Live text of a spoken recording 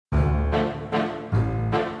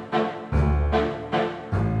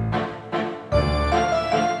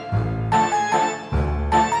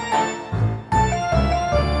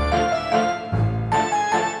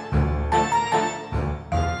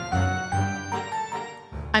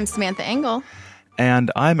I'm Samantha Engel. And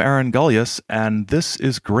I'm Aaron Gullius, and this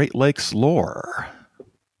is Great Lakes Lore.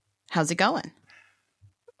 How's it going?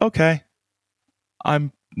 Okay.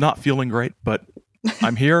 I'm not feeling great, but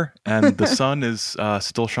I'm here, and the sun is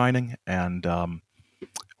still shining, and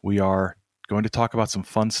we are going to talk about some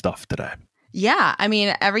fun stuff today. Yeah, I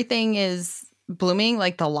mean, everything is blooming,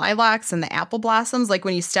 like the lilacs and the apple blossoms. Like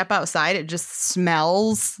when you step outside, it just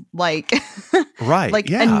smells like right, like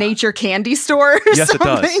yeah. a nature candy store. Or yes,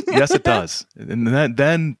 something. It does. Yes, it does. And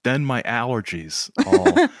then my allergies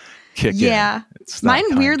all kick in. Yeah, mine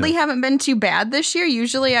weirdly haven't been too bad this year.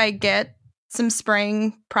 Usually, I get some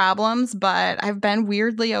spring problems, but I've been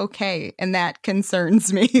weirdly okay, and that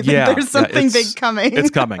concerns me. Yeah, there's something big coming. It's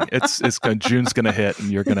coming. It's June's gonna hit,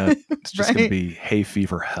 and it's just gonna be hay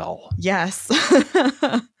fever hell. Yes.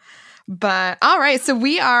 But all right, so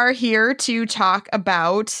we are here to talk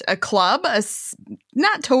about a club, a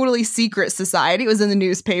not totally secret society. It was in the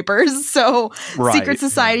newspapers, so right. Secret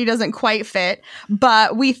society doesn't quite fit.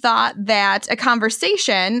 But we thought that a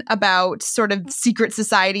conversation about sort of secret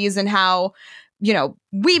societies and how, you know,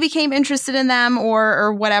 we became interested in them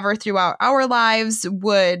or whatever throughout our lives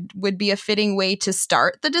would be a fitting way to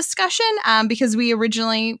start the discussion, because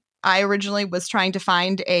I originally was trying to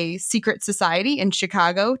find a secret society in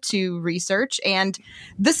Chicago to research, and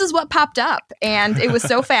this is what popped up. And it was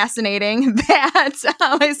so fascinating that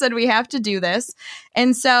I said, we have to do this.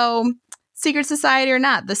 And so, secret society or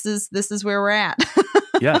not, this is where we're at.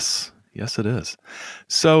 Yes, it is.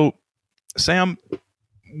 So, Sam,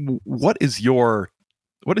 what is your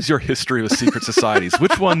history with secret societies?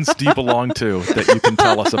 Which ones do you belong to that you can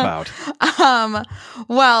tell us about?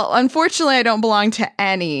 Well, unfortunately, I don't belong to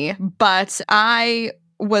any, but I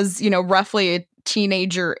was, roughly a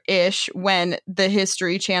teenager-ish when the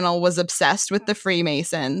History Channel was obsessed with the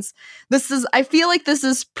Freemasons. I feel like this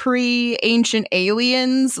is pre-Ancient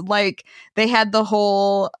Aliens. Like, they had the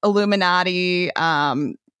whole Illuminati,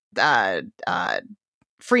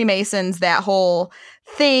 Freemasons, that whole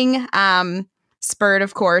thing. Spurred,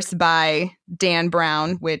 of course, by Dan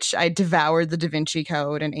Brown, which I devoured the Da Vinci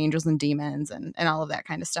Code and Angels and Demons and all of that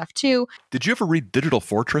kind of stuff, too. Did you ever read Digital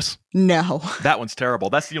Fortress? No. That one's terrible.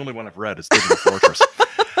 That's the only one I've read is Digital Fortress.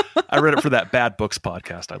 I read it for that Bad Books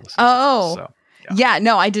podcast I listened to. So, yeah,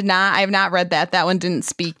 no, I did not. I have not read that. That one didn't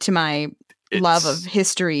speak to my love of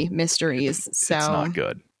history mysteries. So it's not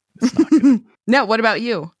good. It's not good. No, what about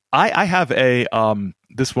you? I have a,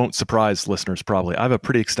 this won't surprise listeners probably, I have a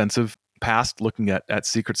pretty extensive past looking at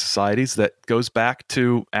secret societies that goes back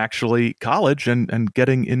to actually college and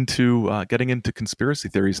getting into conspiracy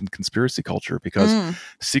theories and conspiracy culture, because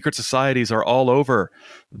secret societies are all over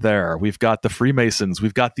there. We've got the Freemasons,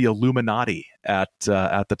 we've got the Illuminati at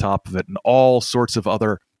the top of it, and all sorts of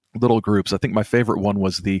other little groups. I think my favorite one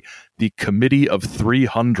was the Committee of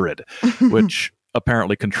 300, which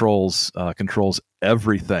apparently controls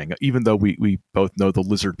everything, even though we both know the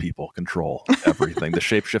lizard people control everything. The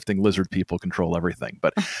shape-shifting lizard people control everything.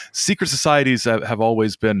 But secret societies have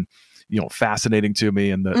always been, fascinating to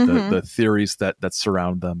me, and the theories that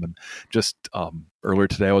surround them. And just earlier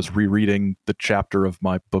today, I was rereading the chapter of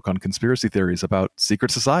my book on conspiracy theories about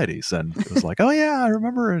secret societies, and it was like, oh yeah, I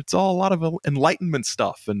remember it's all a lot of Enlightenment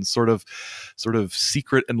stuff and sort of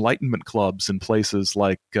secret Enlightenment clubs in places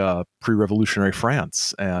like pre-revolutionary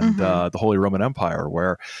France and the Holy Roman Empire,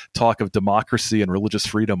 where talk of democracy and religious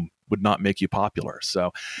freedom would not make you popular.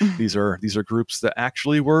 So these are groups that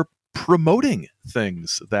actually were promoting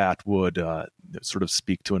things that would sort of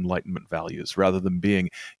speak to Enlightenment values, rather than being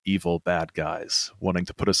evil bad guys wanting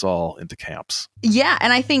to put us all into camps. Yeah,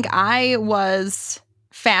 and I think I was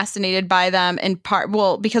fascinated by them in part,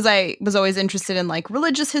 because I was always interested in like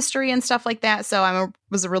religious history and stuff like that. So I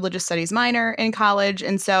was a religious studies minor in college,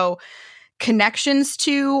 and so connections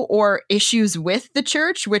to or issues with the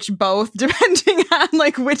church, which both, depending on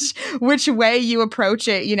like which way you approach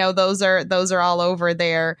it, those are all over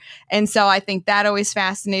there. And so I think that always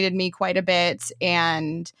fascinated me quite a bit,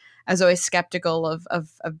 and I was always skeptical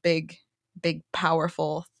of big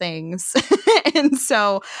powerful things. And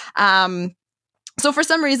so so for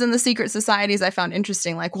some reason, the secret societies I found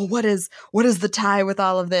interesting. Like, well, what is the tie with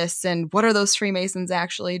all of this, and what are those Freemasons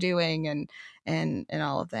actually doing, and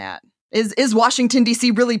all of that. Is Washington,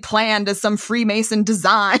 D.C. really planned as some Freemason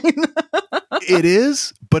design? It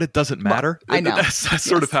is, but it doesn't matter. Well, I know. That's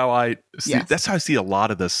sort of how I see. Yes. That's how I see a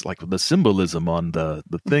lot of this, like the symbolism on the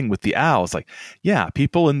thing with the owl. It's like, yeah,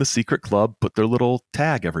 people in the secret club put their little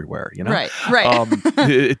tag everywhere, Right.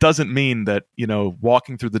 It doesn't mean that,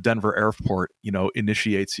 walking through the Denver airport,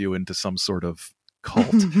 initiates you into some sort of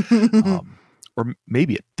cult. Or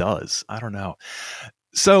maybe it does. I don't know.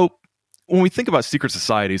 So when we think about secret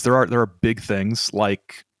societies, there are big things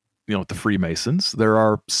like, the Freemasons. There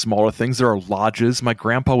are smaller things. There are lodges. My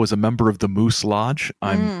grandpa was a member of the Moose Lodge.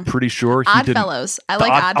 I'm pretty sure he didn't. Oddfellows. I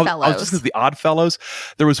like Oddfellows. I was just the Oddfellows.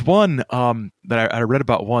 There was one that I read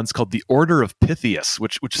about once called the Order of Pythias,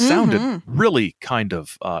 which sounded really kind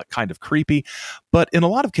of creepy, but in a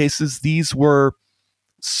lot of cases, these were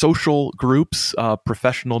social groups,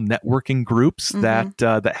 professional networking groups that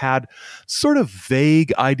had sort of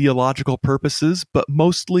vague ideological purposes, but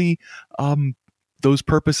mostly those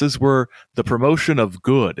purposes were the promotion of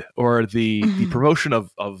good or the promotion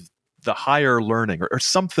of the higher learning or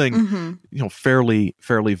something fairly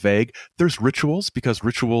vague. There's rituals, because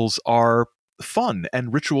rituals are fun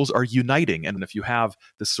and rituals are uniting, and if you have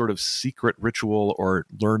this sort of secret ritual or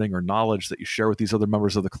learning or knowledge that you share with these other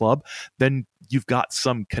members of the club, then you've got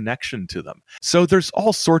some connection to them. So there's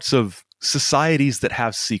all sorts of societies that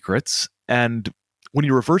have secrets, and when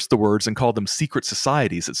you reverse the words and call them secret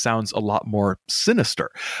societies, it sounds a lot more sinister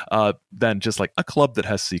than just like a club that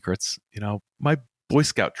has secrets. My Boy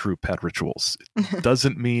Scout troop had rituals. It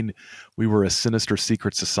doesn't mean we were a sinister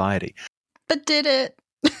secret society. But did it?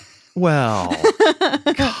 Well,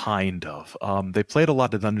 kind of. They played a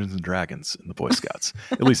lot of Dungeons and Dragons in the Boy Scouts.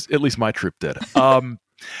 At least my troop did.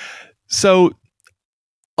 So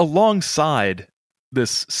alongside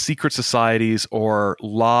this secret societies or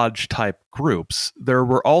lodge type groups, there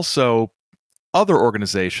were also other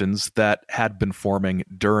organizations that had been forming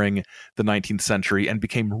during the 19th century and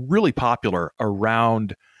became really popular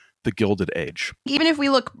around the Gilded Age. Even if we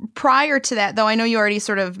look prior to that, though, I know you already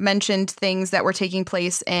sort of mentioned things that were taking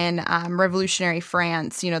place in revolutionary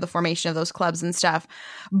France, the formation of those clubs and stuff.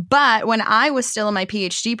 But when I was still in my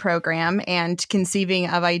PhD program and conceiving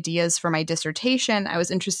of ideas for my dissertation, I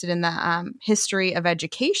was interested in the history of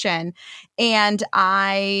education. And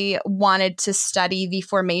I wanted to study the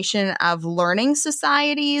formation of learning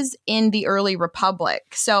societies in the early republic.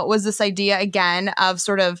 So it was this idea, again, of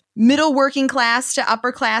sort of middle working class to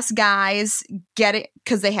upper class guys getting,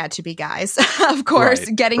 because they had to be guys, of course,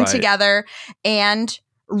 getting together and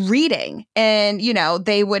reading. And,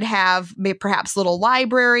 they would have perhaps little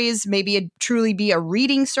libraries, maybe it'd truly be a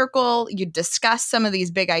reading circle. You'd discuss some of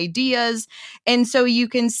these big ideas. And so you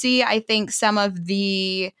can see, I think, some of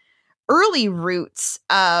the early roots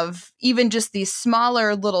of even just these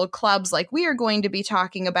smaller little clubs like we are going to be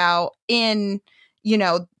talking about in,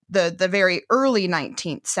 the very early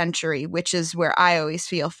 19th century, which is where I always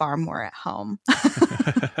feel far more at home.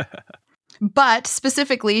 But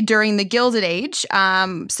specifically during the Gilded Age,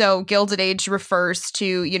 so Gilded Age refers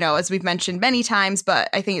to, as we've mentioned many times, but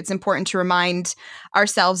I think it's important to remind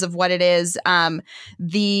ourselves of what it is,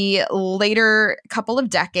 the later couple of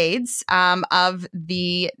decades of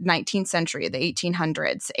the 19th century, the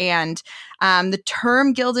 1800s. And the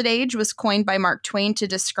term Gilded Age was coined by Mark Twain to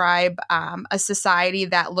describe a society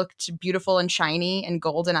that looked beautiful and shiny and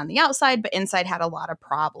golden on the outside, but inside had a lot of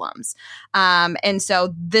problems. And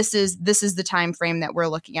so this is the time frame that we're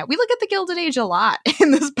looking at. We look at the Gilded Age a lot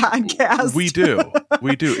in this podcast. We do.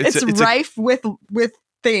 It's rife with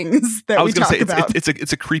things that we talk about.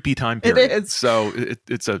 It's a creepy time period. It is. So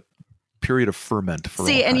it's a period of ferment for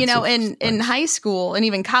See, and in high school and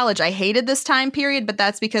even college, I hated this time period, but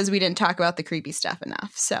that's because we didn't talk about the creepy stuff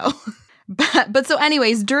enough. So But so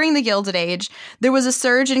anyways, during the Gilded Age, there was a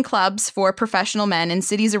surge in clubs for professional men in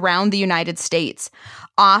cities around the United States.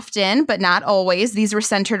 Often, but not always, these were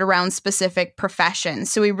centered around specific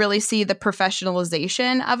professions. So we really see the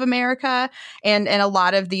professionalization of America and a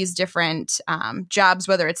lot of these different jobs,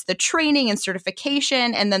 whether it's the training and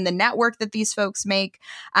certification and then the network that these folks make.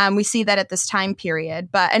 We see that at this time period.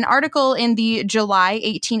 But an article in the July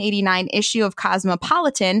 1889 issue of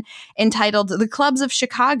Cosmopolitan entitled "The Clubs of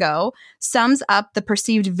Chicago" sums up the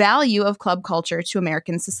perceived value of club culture to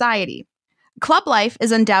American society. Club life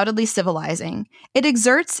is undoubtedly civilizing. It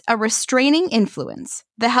exerts a restraining influence.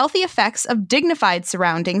 The healthy effects of dignified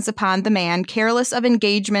surroundings upon the man careless of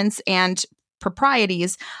engagements and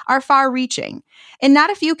proprieties are far-reaching. In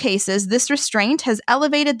not a few cases, this restraint has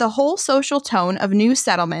elevated the whole social tone of new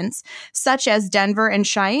settlements, such as Denver and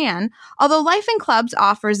Cheyenne. Although life in clubs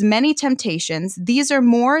offers many temptations, these are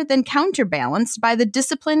more than counterbalanced by the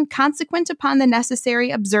discipline consequent upon the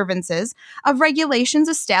necessary observances of regulations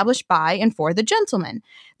established by and for the gentleman.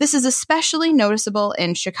 This is especially noticeable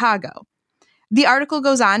in Chicago. The article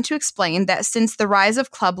goes on to explain that since the rise of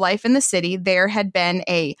club life in the city, there had been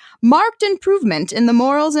a marked improvement in the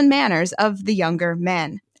morals and manners of the younger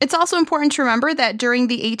men. It's also important to remember that during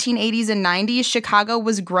the 1880s and 90s, Chicago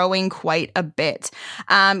was growing quite a bit.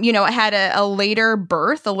 It had a later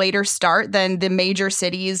birth, a later start than the major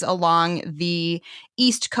cities along the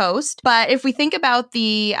East Coast. But if we think about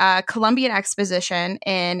the Columbian Exposition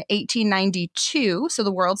in 1892, so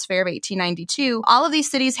the World's Fair of 1892, all of these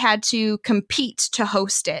cities had to compete to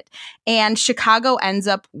host it. And Chicago ends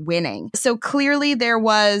up winning. So clearly there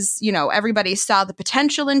was, everybody saw the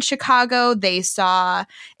potential in Chicago. They saw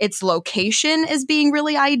its location as being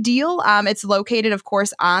really ideal. It's located, of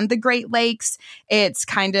course, on the Great Lakes. It's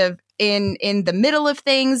kind of in the middle of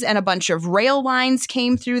things, and a bunch of rail lines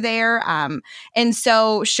came through there. And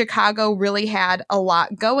so Chicago really had a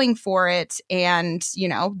lot going for it. And,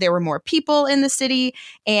 there were more people in the city,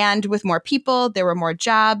 and with more people, there were more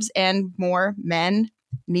jobs and more men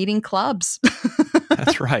needing clubs.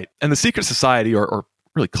 That's right. And the secret society, or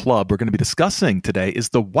really club we're going to be discussing today, is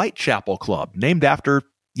the Whitechapel Club, named after,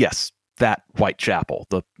 yes, that Whitechapel,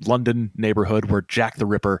 the London neighborhood where Jack the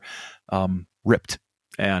Ripper ripped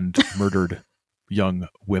and murdered young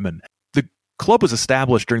women. The club was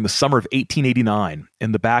established during the summer of 1889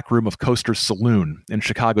 in the back room of Coaster's Saloon in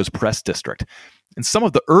Chicago's Press District. And some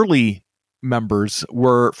of the early members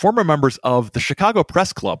were former members of the Chicago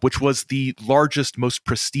Press Club, which was the largest, most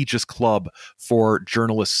prestigious club for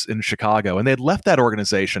journalists in Chicago. And they had left that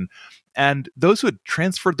organization. And those who had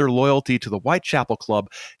transferred their loyalty to the Whitechapel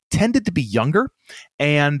Club tended to be younger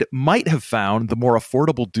and might have found the more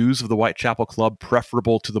affordable dues of the Whitechapel Club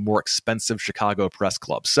preferable to the more expensive Chicago Press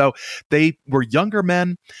Club. So they were younger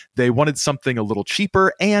men. They wanted something a little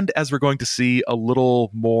cheaper and, as we're going to see, a little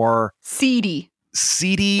more seedy,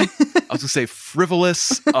 I was going to say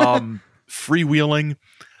frivolous, freewheeling,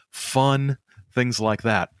 fun, things like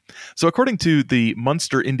that. So according to the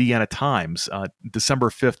Munster, Indiana Times, December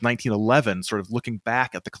 5th, 1911, sort of looking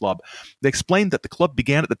back at the club, they explained that the club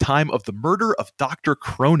began at the time of the murder of Dr.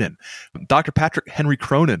 Cronin. Dr. Patrick Henry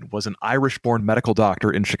Cronin was an Irish-born medical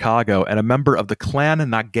doctor in Chicago and a member of the Clan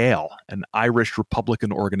na Gael, an Irish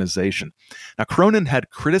Republican organization. Now, Cronin had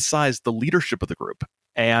criticized the leadership of the group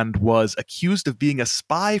and was accused of being a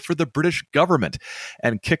spy for the British government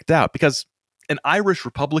and kicked out because an Irish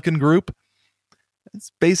Republican group,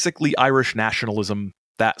 it's basically Irish nationalism,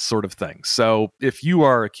 that sort of thing. So if you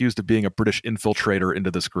are accused of being a British infiltrator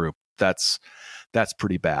into this group, that's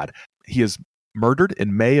pretty bad. He is murdered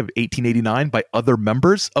in May of 1889 by other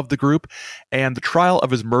members of the group, and the trial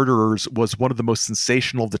of his murderers was one of the most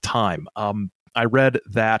sensational of the time. I read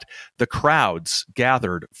that the crowds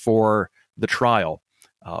gathered for the trial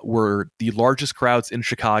were the largest crowds in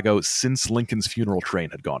Chicago since Lincoln's funeral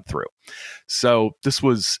train had gone through. So this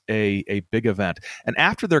was a big event. And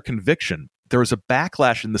after their conviction, there was a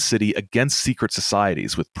backlash in the city against secret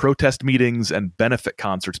societies, with protest meetings and benefit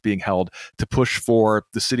concerts being held to push for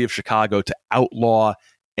the city of Chicago to outlaw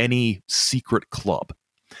any secret club.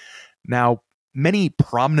 Now, many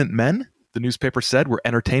prominent men, the newspaper said, were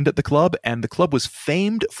entertained at the club, and the club was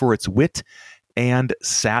famed for its wit and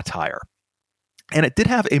satire. And it did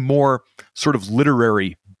have a more sort of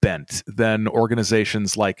literary bent than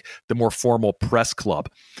organizations like the more formal Press Club.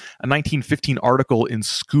 A 1915 article in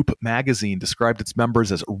Scoop magazine described its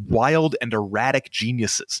members as wild and erratic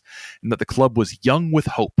geniuses, and that the club was young with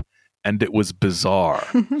hope, and it was bizarre,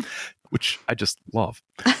 which I just love.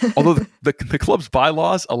 Although the club's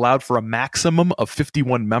bylaws allowed for a maximum of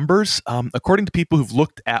 51 members, according to people who've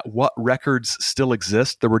looked at what records still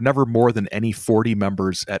exist, there were never more than any 40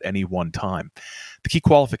 members at any one time. The key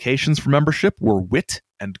qualifications for membership were wit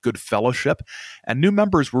and good fellowship, and new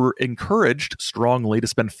members were encouraged strongly to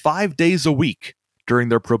spend 5 days a week during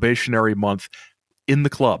their probationary month in the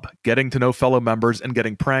club, getting to know fellow members and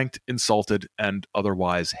getting pranked, insulted, and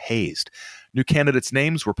otherwise hazed. New candidates'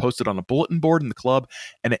 names were posted on a bulletin board in the club,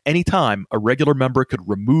 and at any time, a regular member could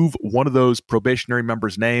remove one of those probationary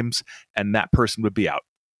members' names, and that person would be out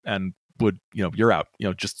and would, you're out,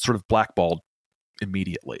 just sort of blackballed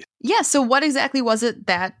immediately. Yeah, so what exactly was it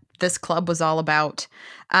that this club was all about?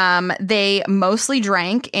 They mostly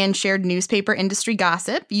drank and shared newspaper industry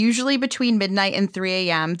gossip, usually between midnight and 3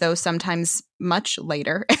 a.m., though sometimes much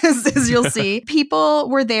later, as you'll see. People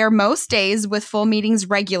were there most days with full meetings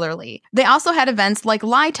regularly. They also had events like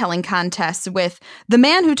lie-telling contests, with the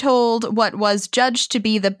man who told what was judged to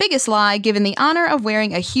be the biggest lie given the honor of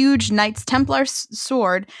wearing a huge Knights Templar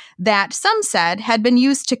sword that some said had been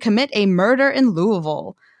used to commit a murder in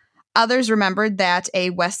Louisville. Others remembered that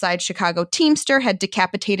a West Side Chicago Teamster had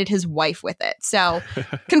decapitated his wife with it. So,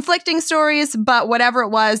 conflicting stories, but whatever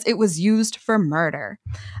it was used for murder.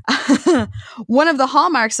 One of the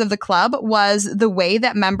hallmarks of the club was the way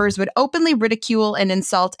that members would openly ridicule and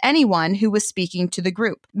insult anyone who was speaking to the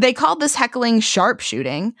group. They called this heckling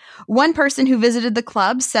sharpshooting. One person who visited the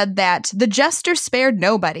club said that the jester spared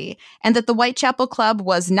nobody, and that the Whitechapel Club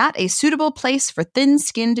was not a suitable place for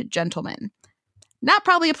thin-skinned gentlemen. not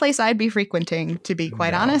probably a place I'd be frequenting, to be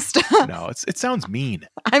quite honest. No, it sounds mean.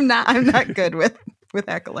 I'm not good with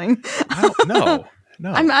heckling. No.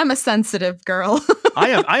 I'm a sensitive girl. I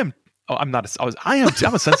am. Oh, I'm not.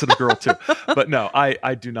 I'm a sensitive girl too. But no,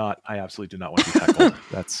 I do not. I absolutely do not want to be heckled.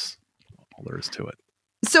 That's all there is to it.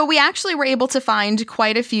 So we actually were able to find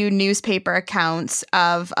quite a few newspaper accounts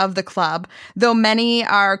of the club, though many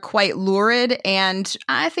are quite lurid, and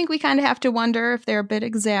I think we kind of have to wonder if they're a bit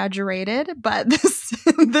exaggerated, but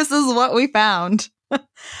this is what we found.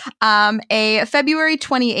 A February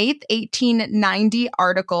 28th, 1890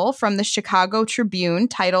 article from the Chicago Tribune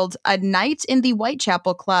titled "A Night in the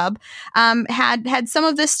Whitechapel Club" had some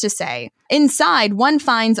of this to say. Inside, one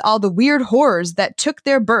finds all the weird horrors that took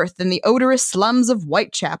their birth in the odorous slums of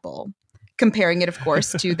Whitechapel. Comparing it, of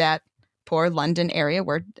course, to that poor London area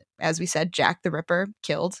where, as we said, Jack the Ripper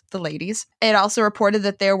killed the ladies. It also reported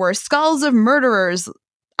that there were skulls of murderers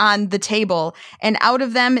on the table, and out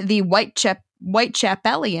of them, the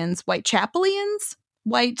Whitechapelians.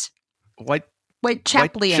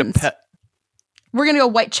 We're going to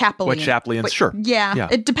go Whitechapelians. Sure. Yeah.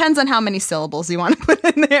 It depends on how many syllables you want to put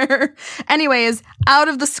in there. Anyways, out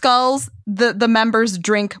of the skulls, the members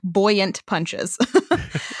drink buoyant punches.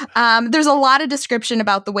 There's a lot of description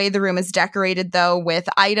about the way the room is decorated, though, with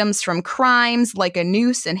items from crimes like a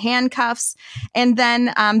noose and handcuffs. And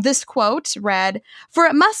then this quote read, "For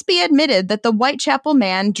it must be admitted that the Whitechapel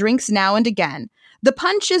man drinks now and again. The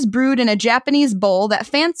punch is brewed in a Japanese bowl that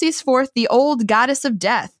fancies forth the old goddess of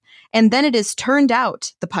death. And then it is turned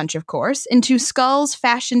out, the punch of course, into skulls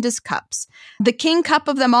fashioned as cups. The king cup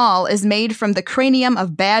of them all is made from the cranium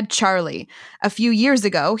of Bad Charlie. A few years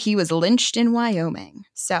ago, he was lynched in Wyoming."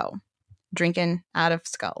 So, drinking out of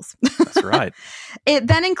skulls. That's right. It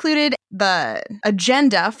then included the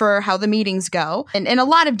agenda for how the meetings go, and in a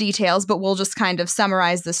lot of details, but we'll just kind of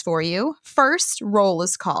summarize this for you. First, roll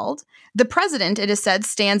is called. The president, it is said,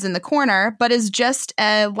 stands in the corner, but is just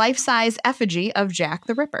a life-size effigy of Jack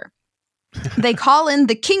the Ripper. They call in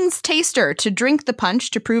the king's taster to drink the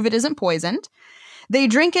punch to prove it isn't poisoned. They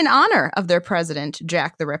drink in honor of their president,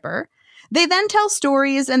 Jack the Ripper. They then tell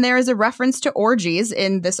stories, and there is a reference to orgies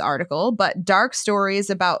in this article, but dark stories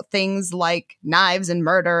about things like knives and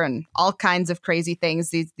murder and all kinds of crazy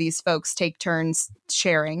things these folks take turns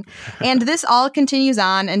sharing. And this all continues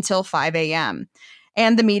on until 5 a.m.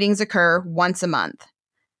 And the meetings occur once a month.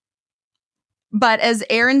 But as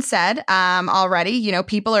Aaron said already,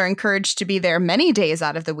 people are encouraged to be there many days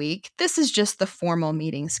out of the week. This is just the formal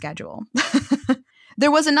meeting schedule. There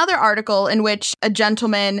was another article in which a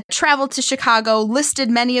gentleman traveled to Chicago, listed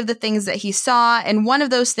many of the things that he saw, and one of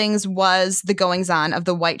those things was the goings-on of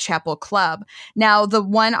the Whitechapel Club. Now, the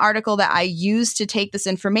one article that I used to take this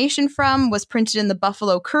information from was printed in the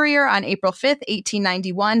Buffalo Courier on April 5th,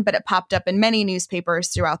 1891, but it popped up in many newspapers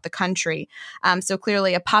throughout the country. So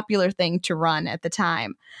clearly a popular thing to run at the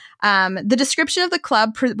time. The description of the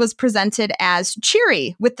club was presented as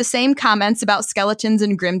cheery, with the same comments about skeletons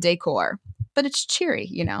and grim decor. But it's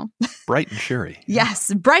cheery, Bright and cheery.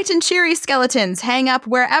 Yes, bright and cheery skeletons hang up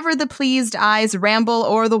wherever the pleased eyes ramble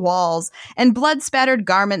o'er the walls, and blood-spattered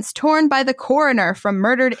garments torn by the coroner from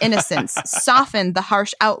murdered innocents soften the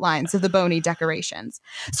harsh outlines of the bony decorations.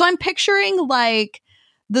 So I'm picturing,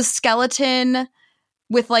 the skeleton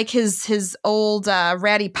with, his old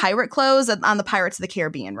ratty pirate clothes on the Pirates of the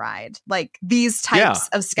Caribbean ride. These types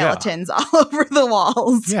of skeletons all over the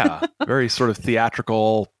walls. Yeah, very sort of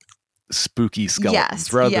theatrical, spooky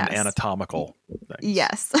skeletons rather than anatomical things.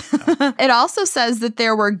 Yes. Yeah. It also says that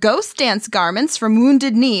there were ghost dance garments from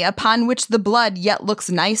Wounded Knee upon which the blood yet looks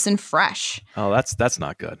nice and fresh. Oh, that's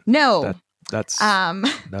not good. No. That's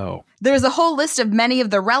no. There's a whole list of many of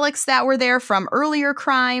the relics that were there from earlier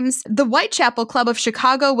crimes. The Whitechapel Club of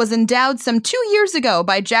Chicago was endowed some 2 years ago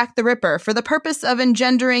by Jack the Ripper for the purpose of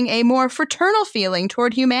engendering a more fraternal feeling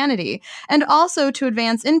toward humanity, and also to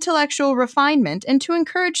advance intellectual refinement and to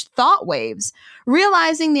encourage thought waves.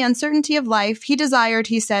 Realizing the uncertainty of life, he desired,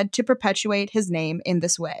 he said, to perpetuate his name in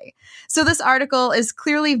this way. So this article is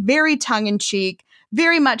clearly very tongue-in-cheek,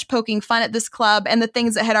 very much poking fun at this club and the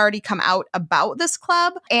things that had already come out about this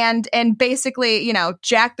club. And basically,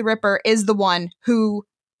 Jack the Ripper is the one who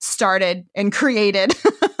started and created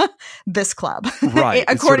this club. Right.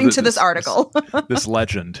 According to this article. This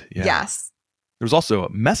legend. Yeah. Yes. There was also a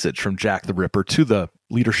message from Jack the Ripper to the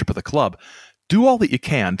leadership of the club. Do all that you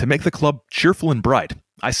can to make the club cheerful and bright.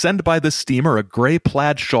 I send by this steamer a gray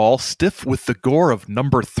plaid shawl stiff with the gore of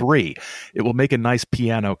number 3. It will make a nice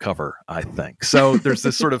piano cover, I think. So there's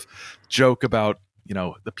this sort of joke about,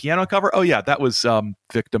 the piano cover. Oh, yeah, that was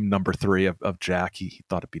victim number 3 of Jack. He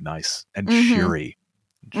thought it'd be nice and cheery.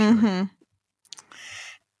 Mm-hmm.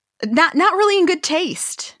 not really in good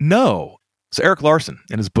taste. No. So Eric Larson,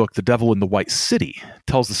 in his book The Devil in the White City,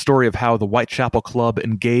 tells the story of how the Whitechapel Club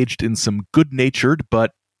engaged in some good-natured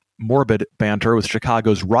but morbid banter with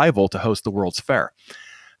Chicago's rival to host the World's Fair.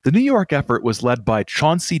 The New York effort was led by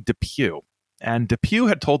Chauncey Depew, and Depew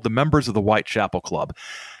had told the members of the Whitechapel Club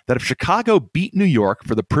that if Chicago beat New York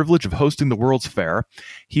for the privilege of hosting the World's Fair,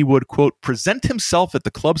 he would, quote, present himself at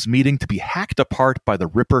the club's meeting to be hacked apart by the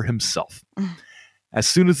Ripper himself. As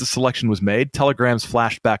soon as the selection was made, telegrams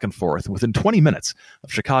flashed back and forth. Within 20 minutes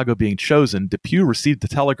of Chicago being chosen, Depew received a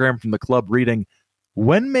telegram from the club reading,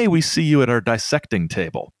 "When may we see you at our dissecting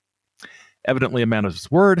table?" Evidently a man of his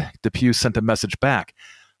word, Depew sent a message back.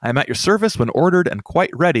 "I am at your service when ordered and quite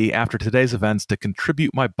ready after today's events to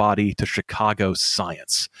contribute my body to Chicago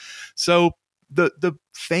science." So the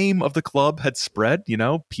fame of the club had spread.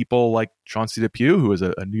 People like Chauncey Depew, who was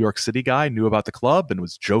a New York City guy, knew about the club and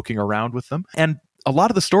was joking around with them. And a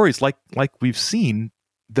lot of the stories, like we've seen,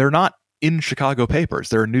 they're not in Chicago papers.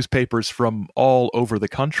 There are newspapers from all over the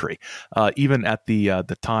country, even at the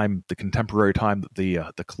contemporary time that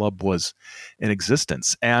the club was in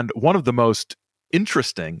existence. And one of the most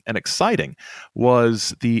interesting and exciting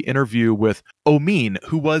was the interview with Omeen,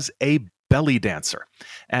 who was a belly dancer,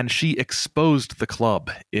 and she exposed the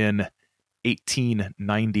club in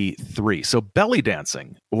 1893. So belly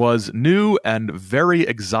dancing was new and very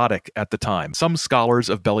exotic at the time. Some scholars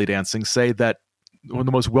of belly dancing say that one of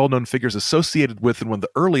the most well-known figures associated with and one of the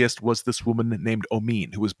earliest was this woman named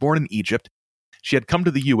Omeen, who was born in Egypt. She had come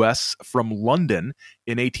to the U.S. from London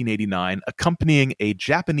in 1889, accompanying a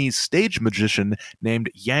Japanese stage magician named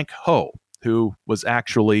Yank Ho, who was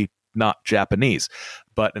actually not Japanese,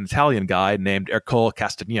 but an Italian guy named Ercole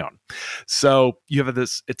Castagnone. So you have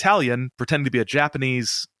this Italian pretending to be a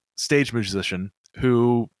Japanese stage musician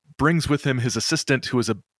who brings with him his assistant, who is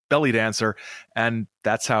a belly dancer, and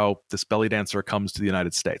that's how this belly dancer comes to the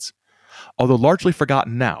United States. Although largely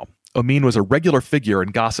forgotten now, Omeen was a regular figure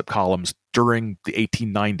in gossip columns during the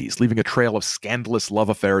 1890s, leaving a trail of scandalous love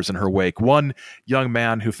affairs in her wake. One young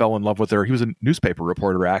man who fell in love with her, he was a newspaper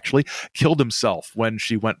reporter actually, killed himself when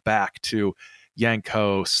she went back to Yank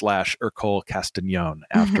Ho / Ercole Castagnone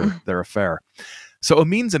after their affair. So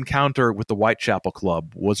Omeen's encounter with the Whitechapel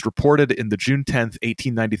Club was reported in the June 10th,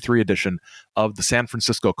 1893 edition of the San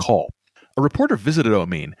Francisco Call. A reporter visited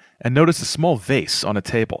Omeen and noticed a small vase on a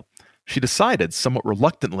table. She decided, somewhat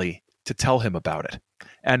reluctantly, to tell him about it.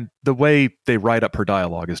 And the way they write up her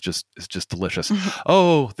dialogue is just delicious.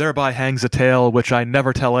 "Oh, thereby hangs a tale which I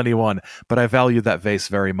never tell anyone, but I value that vase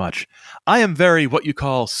very much. I am very what you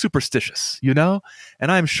call superstitious, and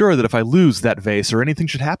I am sure that if I lose that vase or anything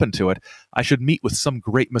should happen to it, I should meet with some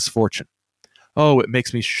great misfortune. Oh, it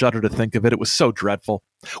makes me shudder to think of it. It was so dreadful.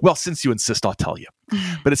 Well, since you insist, I'll tell you.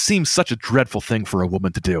 But it seems such a dreadful thing for a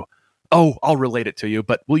woman to do. Oh, I'll relate it to you,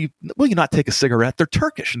 but will you not take a cigarette? They're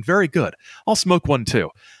Turkish and very good. I'll smoke one too.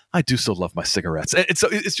 I do so love my cigarettes." And so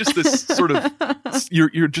it's just this sort of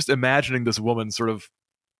you're just imagining this woman sort of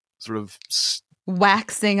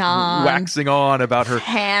waxing on about her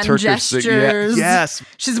hand Turkish gestures. Yes,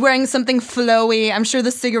 she's wearing something flowy. I'm sure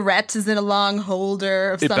the cigarette is in a long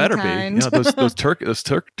holder of some kind. It better be. Those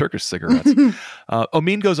Turkish cigarettes.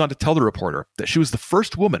 Omeen goes on to tell the reporter that she was the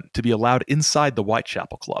first woman to be allowed inside the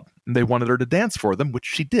Whitechapel Club, and they wanted her to dance for them, which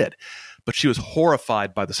she did. But she was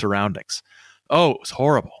horrified by the surroundings. Oh, it was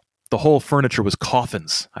horrible. The whole furniture was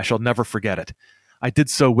coffins. I shall never forget it. I did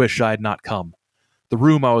so wish I had not come. The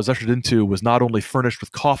room I was ushered into was not only furnished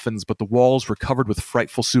with coffins, but the walls were covered with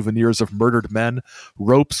frightful souvenirs of murdered men,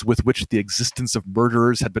 ropes with which the existence of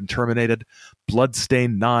murderers had been terminated,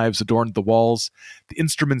 blood-stained knives adorned the walls. The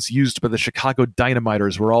instruments used by the Chicago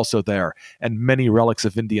dynamiters were also there, and many relics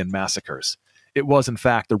of Indian massacres. It was, in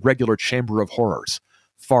fact, a regular chamber of horrors,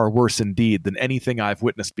 far worse indeed than anything I've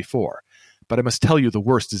witnessed before. But I must tell you the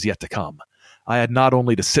worst is yet to come. I had not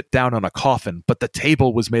only to sit down on a coffin, but the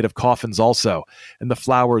table was made of coffins also, and the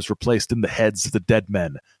flowers were placed in the heads of the dead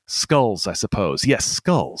men. Skulls, I suppose. Yes,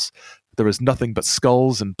 skulls. There was nothing but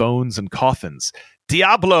skulls and bones and coffins.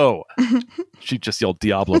 Diablo! She just yelled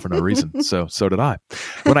Diablo for no reason, so did I.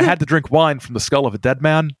 When I had to drink wine from the skull of a dead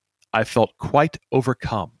man, I felt quite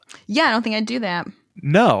overcome. Yeah, I don't think I'd do that.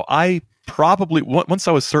 No, I probably, once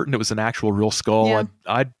I was certain it was an actual real skull,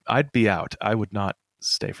 I'd be out. I would not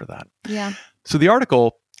stay for that. Yeah. So the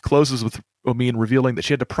article closes with Omeen revealing that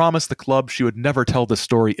she had to promise the club she would never tell this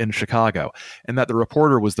story in Chicago, and that the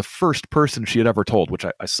reporter was the first person she had ever told, which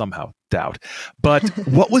I somehow doubt. But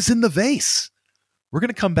what was in the vase? We're going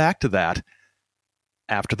to come back to that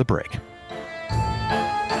after the break.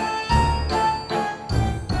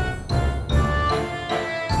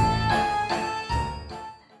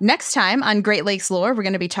 Next time on Great Lakes Lore, we're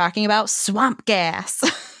going to be talking about swamp gas.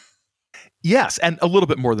 Yes, and a little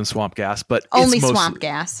bit more than swamp gas, but only swamp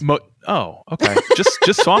gas. Okay.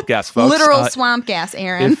 Just swamp gas, folks. Literal swamp gas,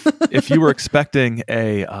 Aaron. if you were expecting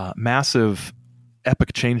a massive,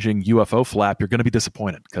 epic-changing UFO flap, you're going to be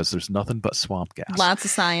disappointed because there's nothing but swamp gas. Lots of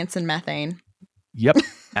science and methane. Yep,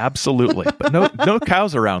 absolutely. But no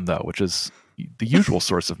cows around, though, which is the usual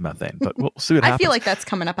source of methane. But we'll see what happens. I feel like that's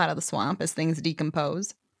coming up out of the swamp as things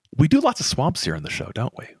decompose. We do lots of swamps here in the show,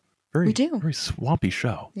 don't we? We do. Very swampy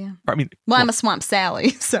show. Yeah. I mean, I'm a swamp Sally,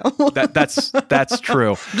 so that's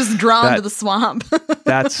true. Just drawn to the swamp.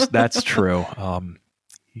 that's true.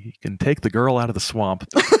 You can take the girl out of the swamp,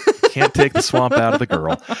 but you can't take the swamp out of the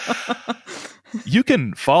girl. You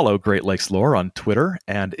can follow Great Lakes Lore on Twitter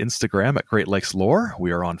and Instagram at Great Lakes Lore.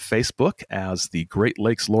 We are on Facebook as the Great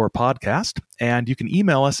Lakes Lore Podcast, and you can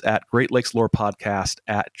email us at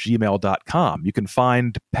greatlakesLorePodcast@gmail.com. You can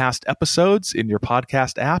find past episodes in your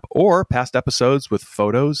podcast app or past episodes with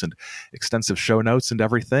photos and extensive show notes and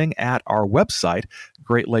everything at our website,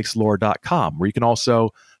 greatlakeslore.com, where you can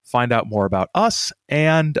also find out more about us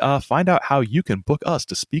and find out how you can book us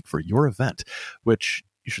to speak for your event, which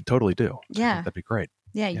you should totally do. Yeah. That'd be great.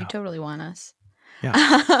 Yeah, you totally want us.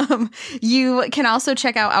 Yeah. You can also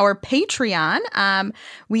check out our Patreon.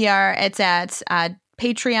 It's at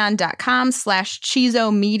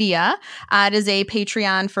patreon.com/ChizoMedia. It is a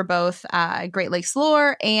Patreon for both Great Lakes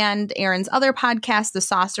Lore and Aaron's other podcast, The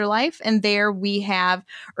Saucer Life. And there we have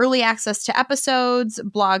early access to episodes,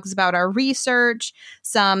 blogs about our research,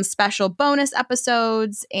 some special bonus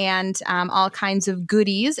episodes, and all kinds of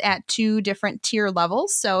goodies at 2 different tier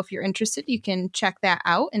levels. So if you're interested, you can check that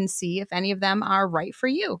out and see if any of them are right for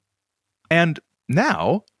you. And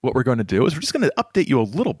now, what we're going to do is we're just going to update you a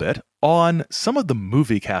little bit on some of the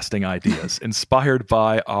movie casting ideas inspired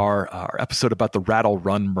by our episode about the Rattle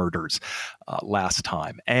Run murders last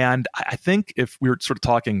time. And I think if we were sort of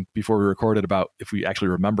talking before we recorded about if we actually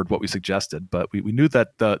remembered what we suggested, but we knew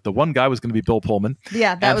that the one guy was going to be Bill Pullman.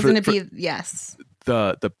 Yeah, that was going to be, yes.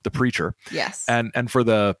 The preacher. Yes. And for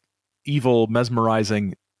the evil,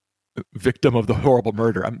 mesmerizing victim of the horrible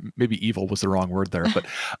murder. Maybe evil was the wrong word there, but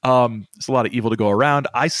there's a lot of evil to go around.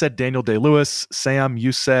 I said Daniel Day-Lewis. Sam,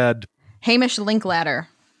 you said Hamish Linklater.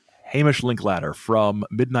 Hamish Linklater from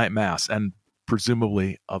Midnight Mass and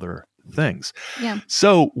presumably other things. Yeah.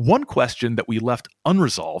 So one question that we left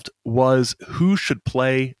unresolved was who should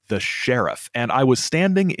play the sheriff? And I was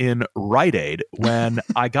standing in Rite Aid when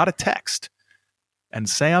I got a text. And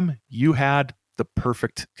Sam, you had the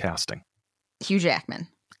perfect casting. Hugh Jackman.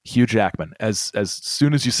 As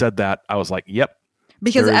soon as you said that, I was like, yep.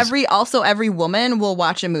 Because every woman will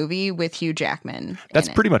watch a movie with Hugh Jackman. That's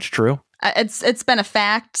pretty much true. It's been a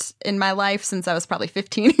fact in my life since I was probably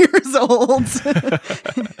 15 years old.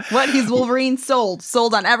 What he's Wolverine sold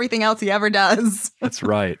on everything else he ever does. That's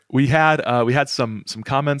right. We had some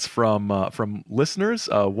comments from listeners.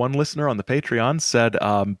 One listener on the Patreon said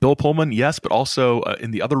Bill Pullman, yes, but also in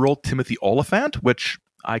the other role Timothy Olyphant, which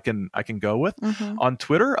I can go with. Mm-hmm. On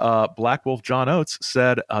Twitter, Black Wolf John Oates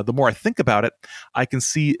said, the more I think about it, I can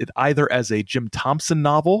see it either as a Jim Thompson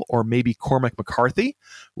novel or maybe Cormac McCarthy,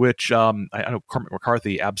 which I know Cormac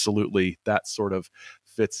McCarthy, absolutely, that sort of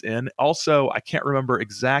fits in. Also, I can't remember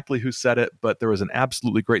exactly who said it, but there was an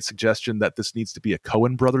absolutely great suggestion that this needs to be a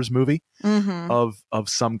Coen Brothers movie of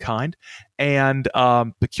some kind. And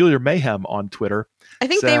Peculiar Mayhem on Twitter, I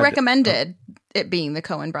think they recommended it being the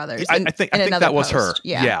Coen Brothers. I think that was her.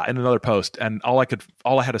 Yeah, in another post. And all I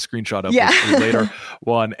had a screenshot of was the later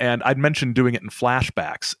one. And I'd mentioned doing it in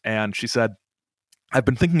flashbacks, and she said, I've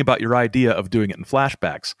been thinking about your idea of doing it in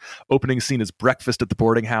flashbacks. Opening scene is breakfast at the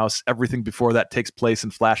boarding house. Everything before that takes place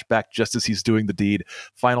in flashback just as he's doing the deed.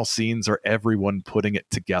 Final scenes are everyone putting it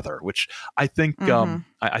together, which I think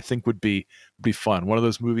I think would be fun. One of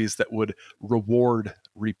those movies that would reward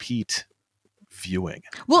repeat viewing.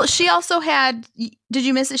 Well, she also had, did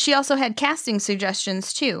you miss it? She also had casting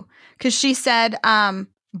suggestions too, because she said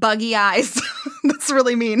buggy eyes. That's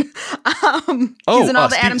really mean. He's in all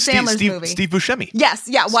the Adam Sandler's movies. Steve Buscemi. Yes,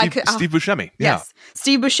 yeah. Steve Buscemi. Yeah. Yes,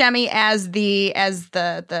 Steve Buscemi as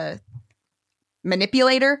the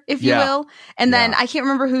manipulator, if you will. And then I can't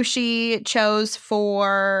remember who she chose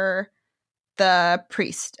for the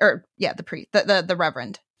priest, the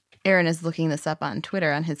reverend. Aaron is looking this up on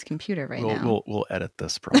Twitter on his computer now. We'll edit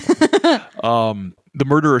this probably. The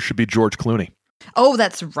murderer should be George Clooney. Oh,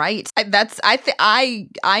 that's right. I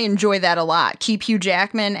enjoy that a lot. Keep Hugh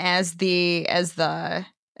Jackman as the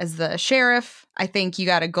sheriff. I think you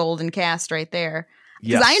got a golden cast right there.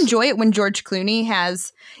 Because I enjoy it when George Clooney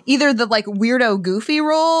has either the like weirdo goofy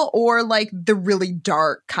role or like the really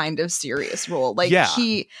dark kind of serious role. Like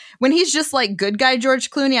when he's just like good guy George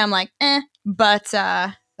Clooney, I'm like, but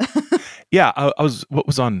yeah, I was what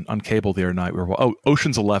was on cable the other night?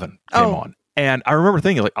 Ocean's 11 came on. And I remember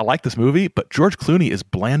thinking, like, I like this movie, but George Clooney is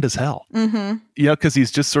bland as hell. Mm-hmm. You know, because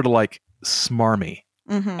he's just sort of like smarmy.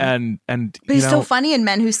 Mm-hmm. And but he's so funny in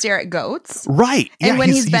Men Who Stare at Goats, right? And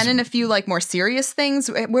when he's been in a few like more serious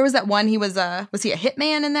things, where was that one? He was he a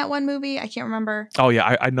hitman in that one movie? I can't remember. Oh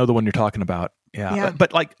yeah, I know the one you're talking about. Yeah.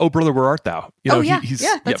 But like, Oh Brother, Where Art Thou? You know, he's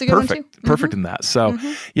that's a good one too. Perfect in that. So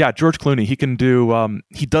yeah, George Clooney, he can do.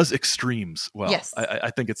 He does extremes well. Yes,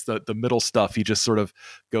 I think it's the middle stuff. He just sort of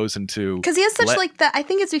goes into because he has such like the. I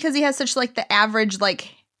think it's because he has such like the average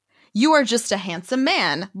like. You are just a handsome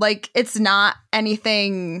man. Like it's not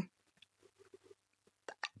anything.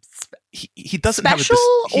 He doesn't special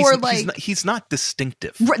have he's not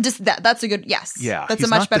distinctive. Just that's a good Yeah, that's a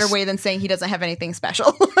much better way than saying he doesn't have anything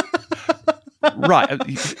special. Right.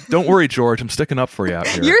 Don't worry, George. I'm sticking up for you out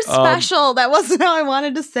here. You're special. That wasn't how I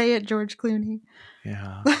wanted to say it, George Clooney.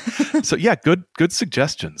 Yeah. So yeah, good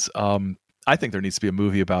suggestions. I think there needs to be a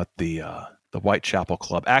movie about the Whitechapel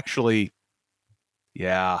Club. Actually,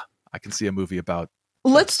 yeah, I can see a movie about.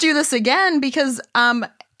 Let's do this again because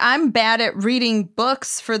I'm bad at reading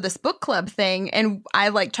books for this book club thing, and I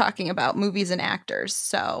like talking about movies and actors.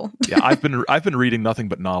 So yeah, I've been reading nothing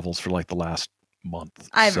but novels for like the last month.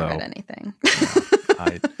 I haven't read anything.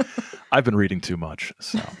 I've been reading too much.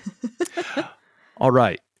 So, all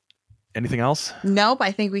right. Anything else? Nope.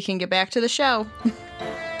 I think we can get back to the show.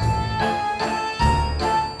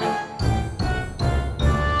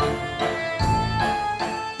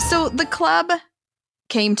 So the club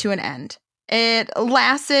came to an end. It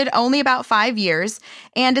lasted only about 5 years,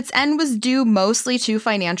 and its end was due mostly to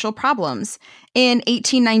financial problems. In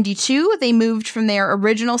 1892, they moved from their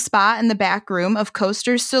original spot in the back room of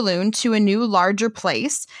Coaster's Saloon to a new, larger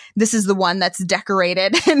place. This is the one that's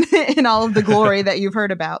decorated in all of the glory that you've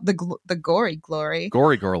heard about. The gory glory.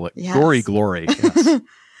 Gory glory. Yes. Gory glory. Yes.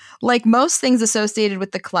 Like most things associated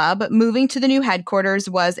with the club, moving to the new headquarters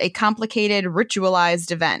was a complicated,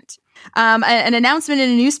 ritualized event. An announcement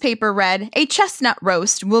in a newspaper read, "A chestnut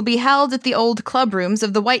roast will be held at the old club rooms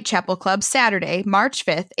of the Whitechapel Club Saturday, March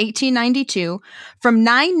 5th, 1892, from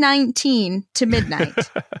 9:19 to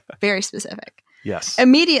midnight." Very specific. Yes.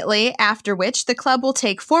 Immediately after which, the club will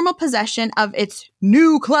take formal possession of its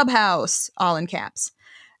new clubhouse, all in caps.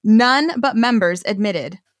 None but members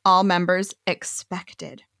admitted. All members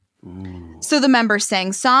expected. Ooh. So the members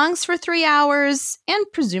sang songs for 3 hours and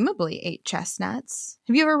presumably ate chestnuts.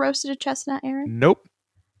 Have you ever roasted a chestnut, Aaron? Nope.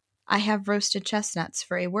 I have roasted chestnuts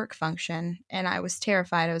for a work function, and I was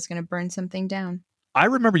terrified I was going to burn something down. I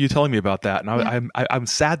remember you telling me about that, and I'm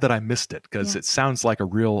sad that I missed it because it sounds like a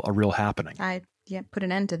real happening. I put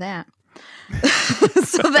an end to that.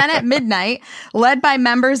 So then at midnight, led by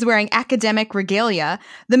members wearing academic regalia,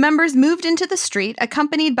 the members moved into the street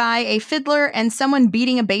accompanied by a fiddler and someone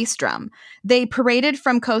beating a bass drum. They paraded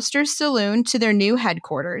from Coaster's Saloon to their new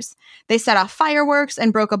headquarters. They set off fireworks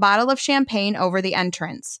and broke a bottle of champagne over the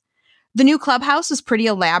entrance. The new clubhouse was pretty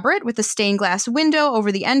elaborate with a stained glass window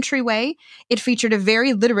over the entryway. It featured a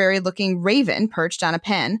very literary-looking raven perched on a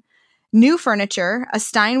pin, new furniture, a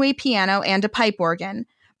Steinway piano, and a pipe organ.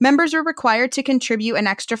 Members were required to contribute an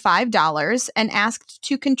extra $5 and asked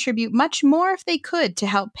to contribute much more if they could to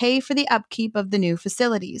help pay for the upkeep of the new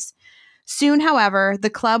facilities. Soon, however, the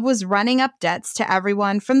club was running up debts to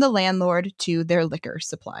everyone from the landlord to their liquor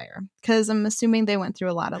supplier, because I'm assuming they went through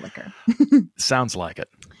a lot of liquor. Sounds like it.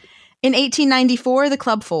 In 1894, the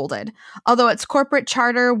club folded, although its corporate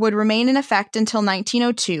charter would remain in effect until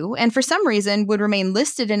 1902, and for some reason would remain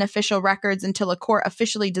listed in official records until a court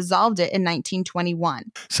officially dissolved it in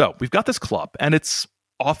 1921. So we've got this club, and it's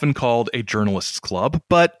often called a journalists' club,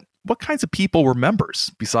 but what kinds of people were members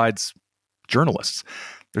besides journalists?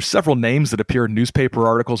 There's several names that appear in newspaper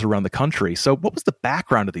articles around the country, so what was the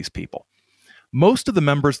background of these people? Most of the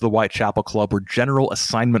members of the Whitechapel Club were general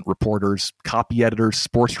assignment reporters, copy editors,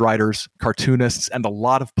 sports writers, cartoonists, and a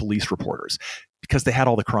lot of police reporters because they had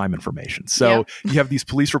all the crime information. So you have these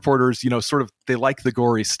police reporters, sort of, they like the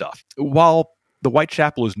gory stuff. While the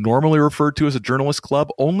Whitechapel is normally referred to as a journalist club,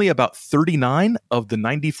 only about 39 of the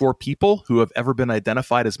 94 people who have ever been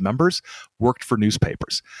identified as members worked for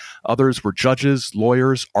newspapers. Others were judges,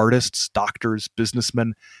 lawyers, artists, doctors,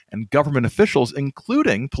 businessmen, and government officials,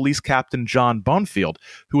 including Police Captain John Bonfield,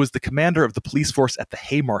 who was the commander of the police force at the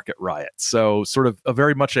Haymarket riot. So sort of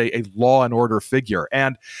very much a law and order figure.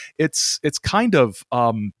 And it's kind of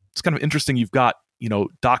interesting. You've got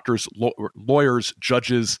doctors, lawyers,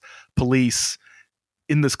 judges, police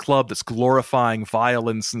in this club that's glorifying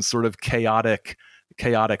violence and sort of chaotic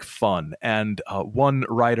fun. And one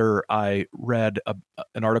writer I read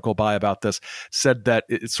an article by about this said that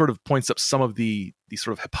it sort of points up some of the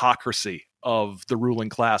sort of hypocrisy of the ruling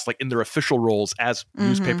class, like in their official roles as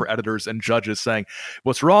newspaper editors and judges, saying,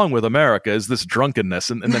 what's wrong with America is this drunkenness,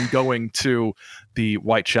 and then going to the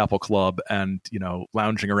Whitechapel Club and,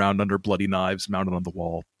 lounging around under bloody knives mounted on the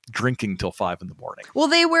wall, drinking till 5 a.m. Well,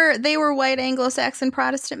 they were white Anglo-Saxon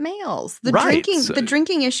Protestant males. The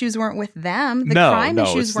drinking issues weren't with them. The crime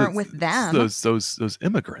issues weren't with them. Those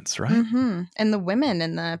immigrants, right? And the women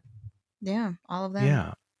and all of them.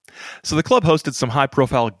 Yeah. So the club hosted some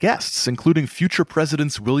high-profile guests, including future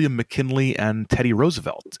presidents William McKinley and Teddy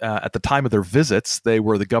Roosevelt. At the time of their visits, they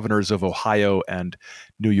were the governors of Ohio and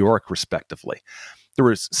New York, respectively. There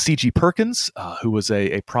was C.G. Perkins, who was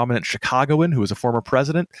a prominent Chicagoan, who was a former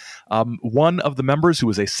president. One of the members who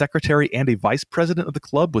was a secretary and a vice president of the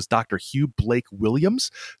club was Dr. Hugh Blake Williams,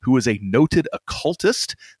 who was a noted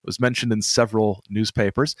occultist. It was mentioned in several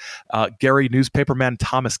newspapers. Gary newspaperman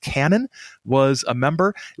Thomas Cannon was a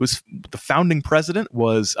member. The founding president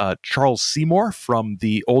was Charles Seymour from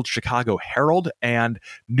the Old Chicago Herald, and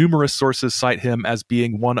numerous sources cite him as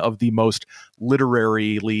being one of the most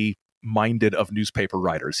literarily minded of newspaper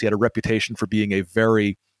writers. He had a reputation for being a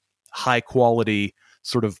very high quality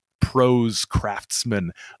sort of prose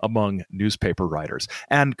craftsman among newspaper writers.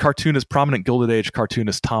 And prominent Gilded Age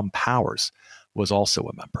cartoonist Tom Powers was also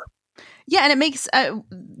a member. Yeah, and it makes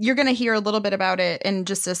you're going to hear a little bit about it in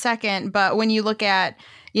just a second, but when you look at,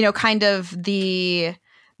 kind of the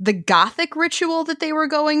Gothic ritual that they were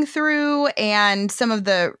going through and some of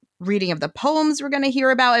the reading of the poems we're going to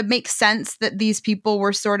hear about, it makes sense that these people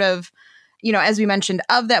were sort of, as we mentioned,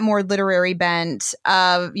 of that more literary bent,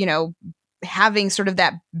 of, having sort of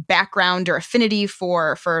that background or affinity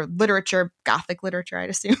for literature, Gothic literature,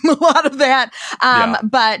 I'd assume a lot of that.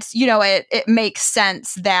 But, it makes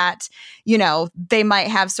sense that, they might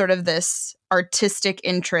have sort of this artistic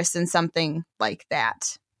interest in something like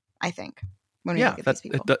that, I think, when we look at these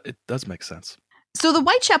people. It does make sense. So the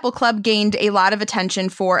Whitechapel Club gained a lot of attention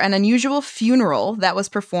for an unusual funeral that was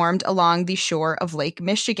performed along the shore of Lake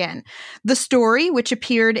Michigan. The story, which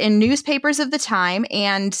appeared in newspapers of the time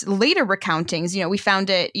and later recountings, we found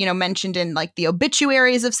it, mentioned in like the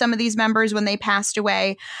obituaries of some of these members when they passed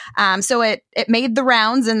away. So it made the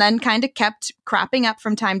rounds and then kind of kept cropping up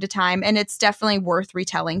from time to time. And it's definitely worth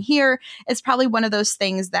retelling here. It's probably one of those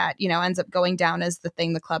things that, ends up going down as the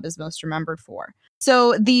thing the club is most remembered for.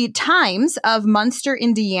 So the Times of Munster,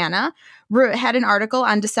 Indiana, had an article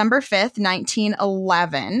on December 5th,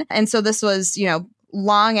 1911. And so this was,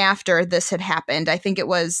 long after this had happened. I think it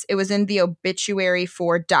was in the obituary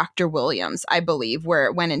for Dr. Williams, I believe, where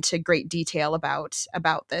it went into great detail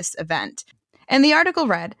about this event. And the article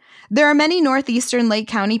read, "There are many northeastern Lake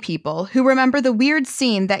County people who remember the weird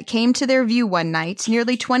scene that came to their view one night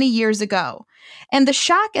nearly 20 years ago. And the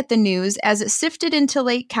shock at the news as it sifted into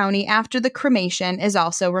Lake County after the cremation is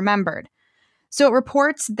also remembered. So it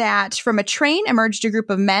reports that from a train emerged a group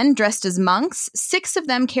of men dressed as monks. 6 of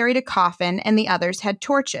them carried a coffin and the others had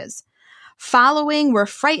torches. Following were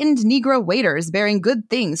frightened Negro waiters bearing good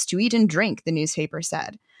things to eat and drink," the newspaper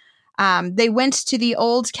said. They went to the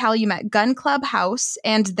old Calumet Gun Club house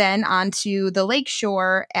and then onto the lake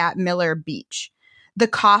shore at Miller Beach. The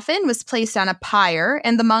coffin was placed on a pyre,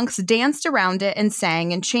 and the monks danced around it and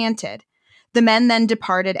sang and chanted. The men then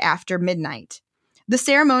departed after midnight. The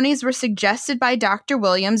ceremonies were suggested by Dr.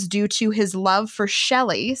 Williams due to his love for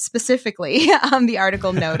Shelley, specifically, the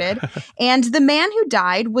article noted. And the man who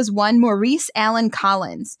died was one Maurice Allen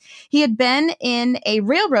Collins. He had been in a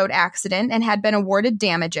railroad accident and had been awarded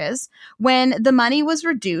damages. When the money was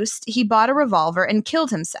reduced, he bought a revolver and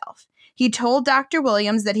killed himself. He told Dr.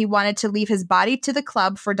 Williams that he wanted to leave his body to the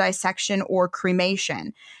club for dissection or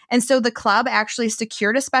cremation. And so the club actually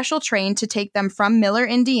secured a special train to take them from Miller,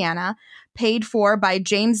 Indiana, paid for by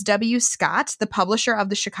James W. Scott, the publisher of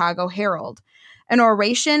the Chicago Herald. An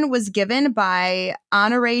oration was given by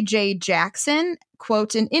Honore J. Jackson,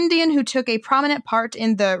 quote, "an Indian who took a prominent part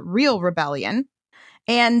in the real rebellion."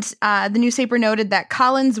 And the newspaper noted that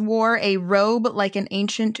Collins wore a robe like an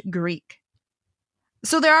ancient Greek.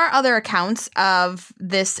 So there are other accounts of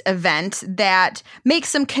this event that make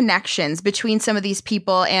some connections between some of these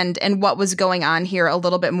people and what was going on here a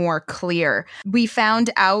little bit more clear. We found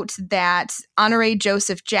out that Honore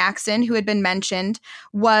Joseph Jackson, who had been mentioned,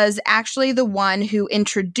 was actually the one who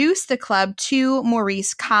introduced the club to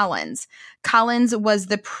Maurice Collins. Collins was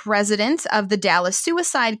the president of the Dallas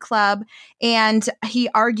Suicide Club, and he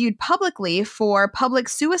argued publicly for public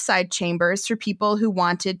suicide chambers for people who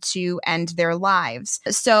wanted to end their lives.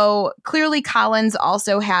 So clearly, Collins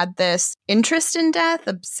also had this interest in death,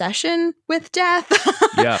 obsession with death.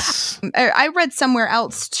 Yes. I read somewhere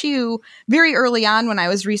else too, very early on when I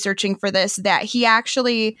was researching for this, that he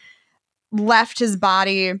actually left his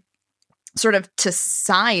body sort of to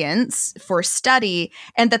science for study,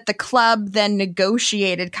 and that the club then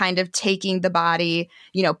negotiated kind of taking the body,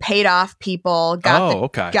 paid off people, got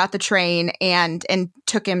the train and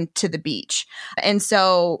took him to the beach. And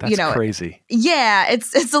so, that's crazy. Yeah,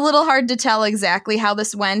 it's a little hard to tell exactly how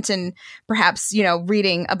this went, and perhaps,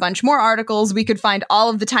 reading a bunch more articles, we could find all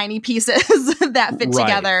of the tiny pieces that fit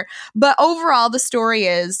together. But overall, the story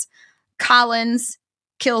is Collins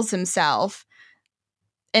kills himself.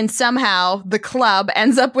 And somehow the club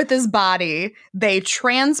ends up with his body. They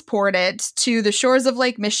transport it to the shores of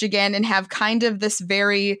Lake Michigan and have kind of this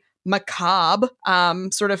very macabre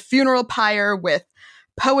sort of funeral pyre with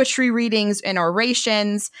poetry readings and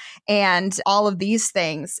orations and all of these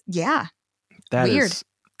things. Yeah. Weird.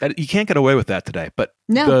 You can't get away with that today. But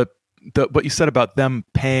no. What you said about them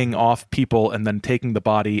paying off people and then taking the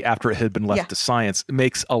body after it had been left to science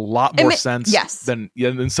makes a lot more sense than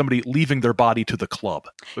somebody leaving their body to the club.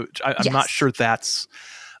 Which I'm not sure that's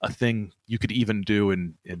a thing you could even do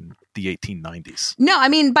in the 1890s. No, I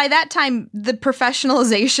mean, by that time, the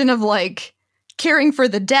professionalization of like caring for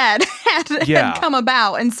the dead had come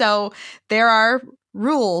about. And so there are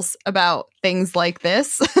rules about things like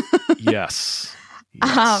this. Yes.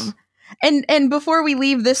 And before we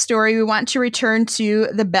leave this story, we want to return to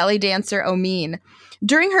the belly dancer Omeen.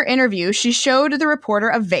 During her interview, she showed the reporter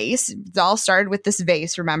a vase. It all started with this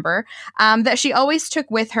vase, remember, that she always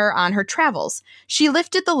took with her on her travels. She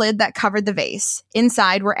lifted the lid that covered the vase.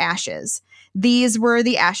 Inside were ashes. These were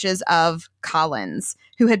the ashes of Collins,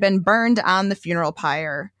 who had been burned on the funeral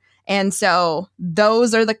pyre. And so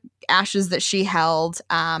those are the ashes that she held.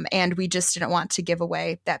 And we just didn't want to give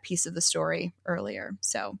away that piece of the story earlier.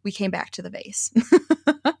 So we came back to the vase.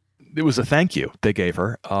 It was a thank you they gave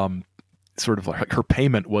her. Sort of like her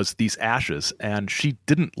payment was these ashes, and she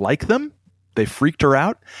didn't like them. They freaked her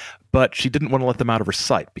out, but she didn't want to let them out of her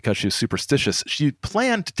sight because she was superstitious. She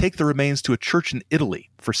planned to take the remains to a church in Italy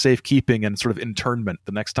for safekeeping and sort of internment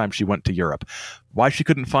the next time she went to Europe. Why she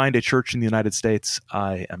couldn't find a church in the United States,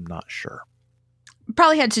 I am not sure.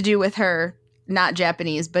 Probably had to do with her not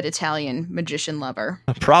Japanese, but Italian magician lover.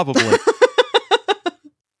 Probably.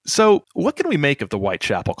 So what can we make of the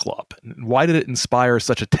Whitechapel Club? Why did it inspire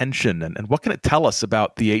such attention? And what can it tell us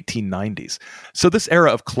about the 1890s? So this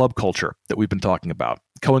era of club culture that we've been talking about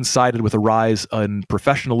coincided with a rise in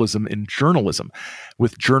professionalism in journalism,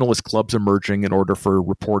 with journalist clubs emerging in order for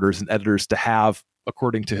reporters and editors to have,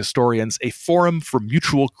 according to historians, a forum for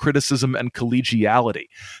mutual criticism and collegiality.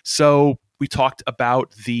 So we talked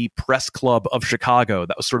about the Press Club of Chicago.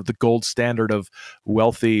 That was sort of the gold standard of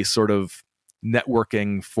wealthy sort of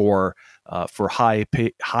networking for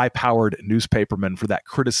high-powered newspapermen, for that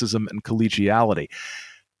criticism and collegiality.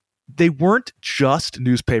 They weren't just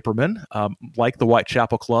newspapermen. Like the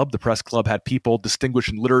Whitechapel Club, the Press Club had people distinguished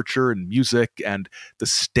in literature and music and the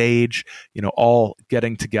stage, all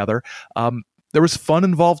getting together. There was fun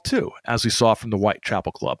involved too, as we saw from the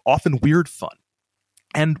Whitechapel Club, often weird fun.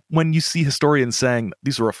 And when you see historians saying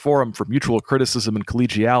these are a forum for mutual criticism and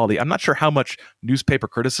collegiality, I'm not sure how much newspaper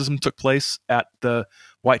criticism took place at the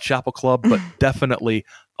Whitechapel Club, but definitely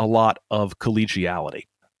a lot of collegiality.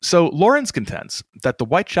 So Lawrence contends that the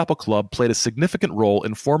Whitechapel Club played a significant role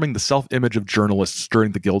in forming the self-image of journalists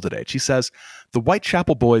during the Gilded Age. He says, the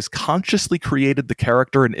Whitechapel boys consciously created the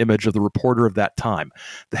character and image of the reporter of that time,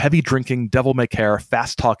 the heavy-drinking, devil-may-care,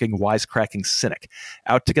 fast-talking, wisecracking cynic,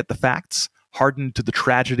 out to get the facts, hardened to the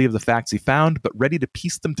tragedy of the facts he found, but ready to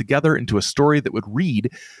piece them together into a story that would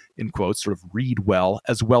read, in quotes, sort of read well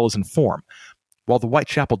as inform. While the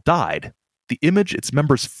Whitechapel died, the image its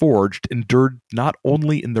members forged endured not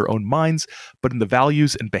only in their own minds, but in the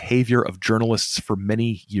values and behavior of journalists for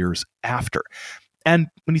many years after. And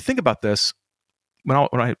when you think about this, when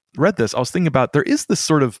I read this, I was thinking about there is this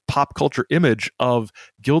sort of pop culture image of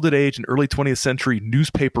Gilded Age and early 20th century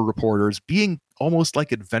newspaper reporters being almost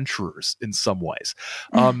like adventurers in some ways.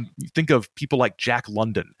 You think of people like Jack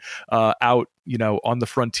London out, on the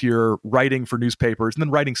frontier writing for newspapers and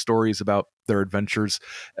then writing stories about their adventures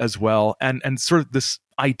as well. And sort of this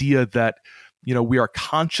idea that, we are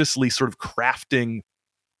consciously sort of crafting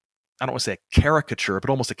I don't want to say a caricature, but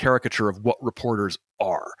almost a caricature of what reporters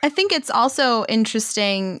are. I think it's also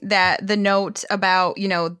interesting that the note about,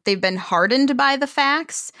 they've been hardened by the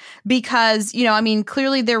facts because,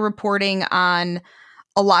 clearly they're reporting on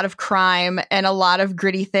a lot of crime and a lot of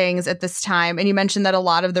gritty things at this time. And you mentioned that a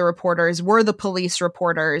lot of the reporters were the police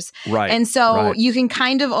reporters. Right. And so you can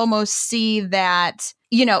kind of almost see that,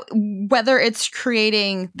 whether it's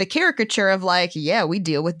creating the caricature of like, yeah, we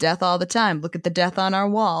deal with death all the time. Look at the death on our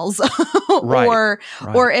walls. or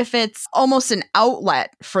if it's almost an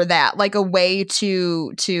outlet for that, like a way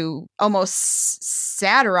to almost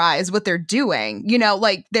satirize what they're doing.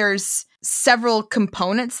 Like there's several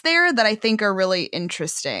components there that I think are really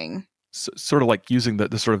interesting. So, sort of like using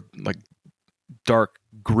the sort of like dark,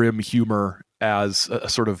 grim humor as a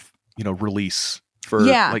sort of, release for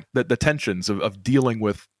like the tensions of dealing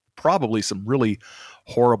with probably some really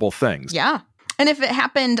horrible things. Yeah. And if it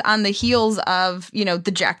happened on the heels of,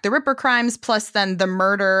 the Jack the Ripper crimes, plus then the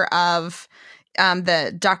murder of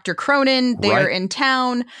the Dr. Cronin there in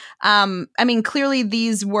town. Clearly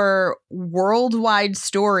these were worldwide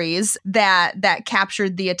stories that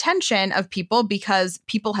captured the attention of people because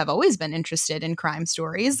people have always been interested in crime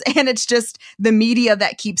stories. And it's just the media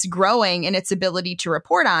that keeps growing in its ability to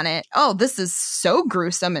report on it. Oh, this is so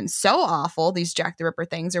gruesome and so awful, these Jack the Ripper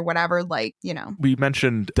things or whatever, We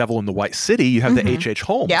mentioned Devil in the White City. You have the H.H.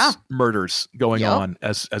 Holmes murders going on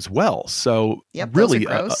as well. So really,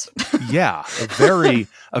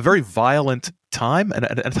 a very violent time and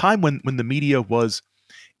a time when the media was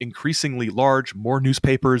increasingly large, more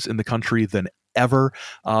newspapers in the country than ever.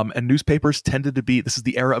 And newspapers tended to be, this is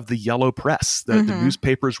the era of the yellow press. The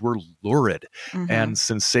newspapers were lurid and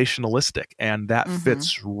sensationalistic. And that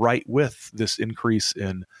fits right with this increase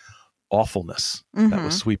in awfulness that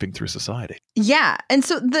was sweeping through society. Yeah. And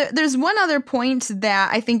so there's one other point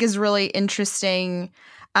that I think is really interesting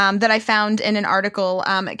that I found in an article.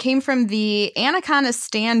 It came from the Anaconda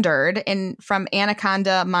Standard from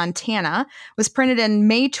Anaconda, Montana. It was printed in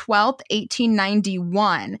May 12th,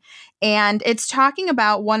 1891. And it's talking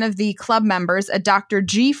about one of the club members, a Dr.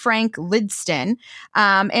 G. Frank Lidston.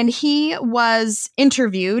 And he was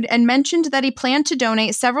interviewed and mentioned that he planned to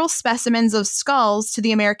donate several specimens of skulls to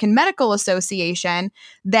the American Medical Association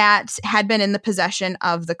that had been in the possession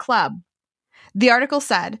of the club. The article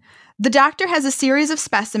said, "The doctor has a series of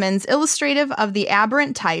specimens illustrative of the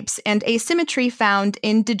aberrant types and asymmetry found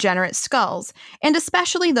in degenerate skulls, and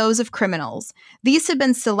especially those of criminals. These have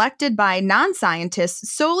been selected by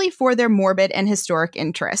non-scientists solely for their morbid and historic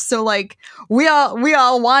interests." So, we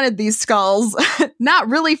all wanted these skulls, not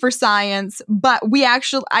really for science, but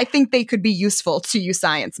I think they could be useful to you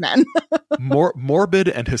science men. Morbid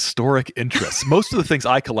and historic interests. Most of the things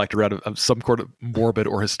I collect are out of some sort of morbid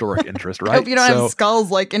or historic interest, right? I hope you don't have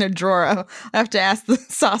skulls in a drawer. I have to ask the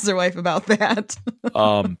saucer wife about that.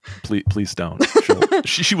 Please don't.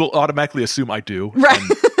 She will automatically assume I do, right?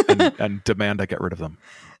 and demand I get rid of them.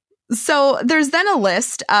 So there's then a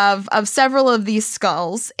list of several of these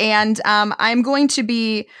skulls, and I'm going to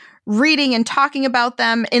be reading and talking about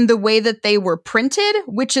them in the way that they were printed,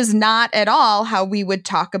 which is not at all how we would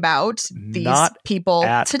talk about these people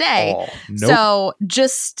today. Nope. So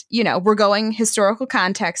just, we're going historical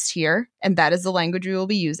context here, and that is the language we will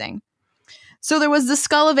be using. So there was the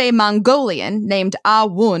skull of a Mongolian named Ah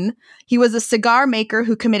Wun. He was a cigar maker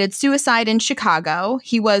who committed suicide in Chicago.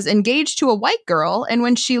 He was engaged to a white girl, and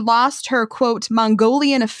when she lost her, quote,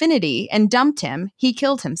 Mongolian affinity and dumped him, he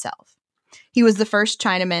killed himself. He was the first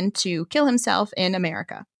Chinaman to kill himself in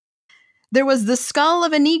America. There was the skull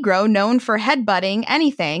of a Negro known for headbutting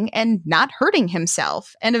anything and not hurting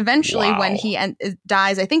himself. And eventually when he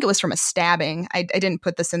dies, I think it was from a stabbing. I didn't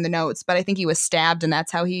put this in the notes, but I think he was stabbed and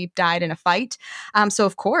that's how he died in a fight. So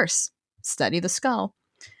of course, study the skull.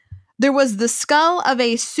 There was the skull of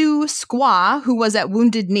a Sioux squaw who was at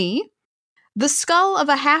Wounded Knee. The skull of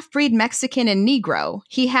a half-breed Mexican and Negro.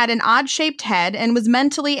 He had an odd-shaped head and was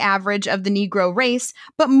mentally average of the Negro race,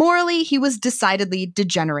 but morally he was decidedly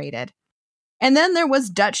degenerated. And then there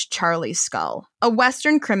was Dutch Charlie's skull, a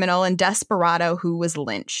Western criminal and desperado who was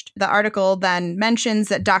lynched. The article then mentions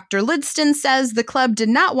that Dr. Lidston says the club did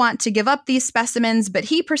not want to give up these specimens, but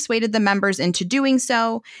he persuaded the members into doing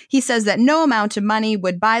so. He says that no amount of money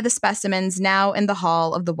would buy the specimens now in the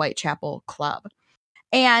hall of the Whitechapel Club.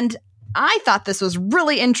 And I thought this was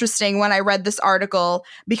really interesting when I read this article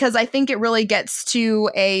because I think it really gets to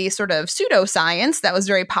a sort of pseudoscience that was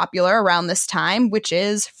very popular around this time, which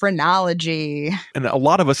is phrenology. And a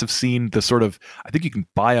lot of us have seen the sort of, I think you can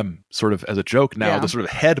buy them sort of as a joke now, the sort of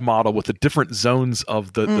head model with the different zones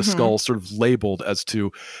of the skull sort of labeled as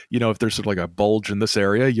to, if there's sort of like a bulge in this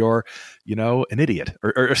area, you're, an idiot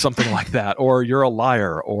or something like that, or you're a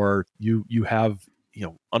liar, or you have,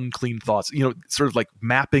 unclean thoughts, sort of like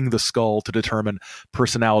mapping the skull to determine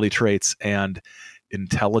personality traits and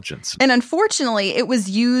intelligence. And unfortunately, it was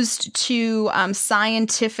used to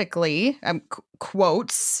scientifically,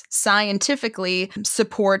 quotes, scientifically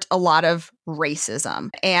support a lot of racism.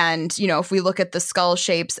 And, if we look at the skull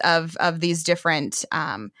shapes of these different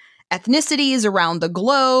ethnicities around the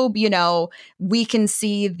globe, we can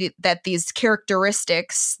see that these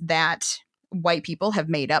characteristics that white people have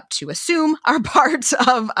made up to assume are parts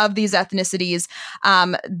of these ethnicities.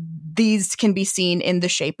 These can be seen in the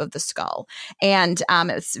shape of the skull. And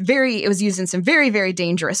it was used in some very, very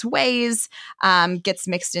dangerous ways, gets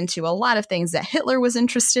mixed into a lot of things that Hitler was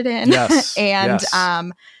interested in. Yes, and,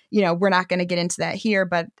 yes. We're not going to get into that here,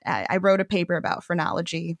 but I wrote a paper about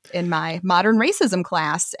phrenology in my modern racism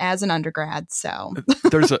class as an undergrad. So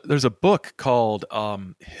there's a book called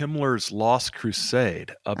Himmler's Lost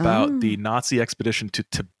Crusade about the Nazi expedition to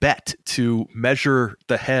Tibet to measure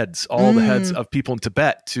the heads, all the heads of people in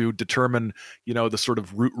Tibet to determine, the sort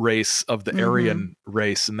of root race of the Aryan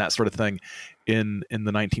race and that sort of thing in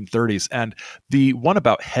the 1930s. And the one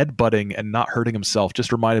about headbutting and not hurting himself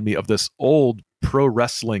just reminded me of this old pro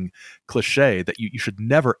wrestling cliche that you should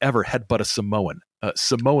never ever headbutt a Samoan.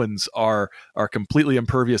 Samoans are completely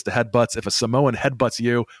impervious to headbutts. If a Samoan headbutts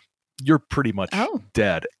you, you're pretty much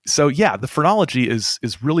dead. So yeah, the phrenology is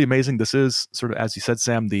really amazing. This is sort of, as you said,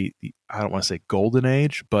 Sam, the I don't want to say golden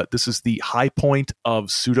age, but this is the high point of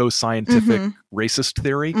pseudoscientific racist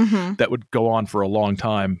theory that would go on for a long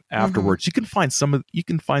time afterwards. You can find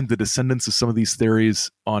the descendants of some of these theories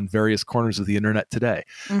on various corners of the internet today,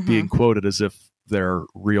 being quoted as if they're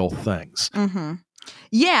real things.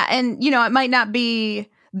 Yeah, and it might not be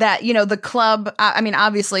that, the club,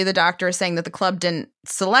 obviously the doctor is saying that the club didn't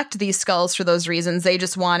select these skulls for those reasons. They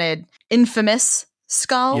just wanted infamous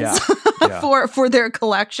skulls for their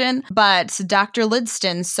collection. But Dr.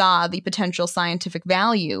 Lidston saw the potential scientific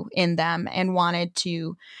value in them and wanted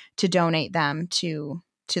to donate them to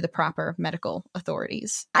the proper medical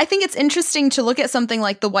authorities. I think it's interesting to look at something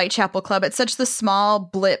like the Whitechapel Club. It's such the small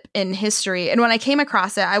blip in history. And when I came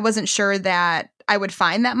across it, I wasn't sure that I would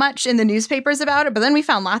find that much in the newspapers about it, but then we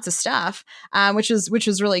found lots of stuff, which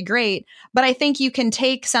was really great. But I think you can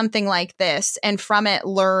take something like this and from it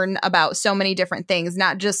learn about so many different things,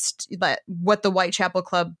 not just what the Whitechapel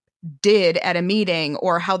Club did at a meeting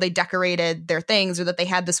or how they decorated their things or that they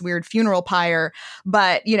had this weird funeral pyre.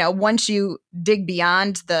 But, once you dig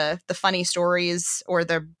beyond the funny stories or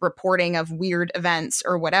the reporting of weird events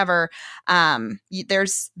or whatever,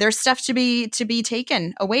 there's stuff to be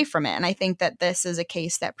taken away from it. And I think that this is a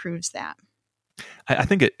case that proves that. I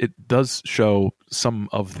think it does show some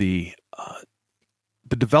of the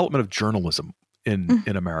development of journalism in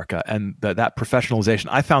America and that professionalization.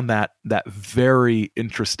 I found that very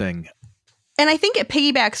interesting. And I think it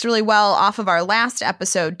piggybacks really well off of our last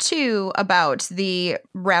episode too about the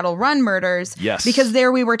Rattle Run murders. Yes. Because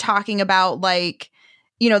there we were talking about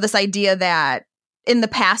this idea that in the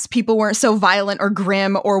past people weren't so violent or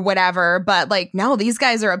grim or whatever, but no, these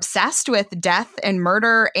guys are obsessed with death and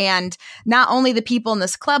murder, and not only the people in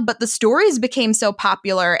this club, but the stories became so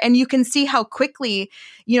popular. And you can see how quickly,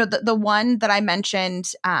 the one that I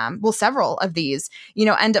mentioned, several of these,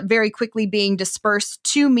 end up very quickly being dispersed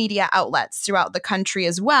to media outlets throughout the country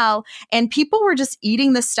as well. And people were just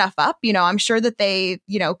eating this stuff up. I'm sure that they,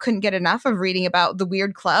 couldn't get enough of reading about the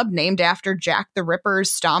weird club named after Jack the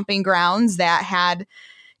Ripper's stomping grounds that had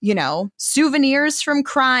souvenirs from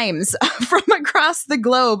crimes from across the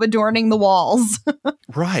globe adorning the walls.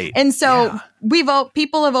 Right. And so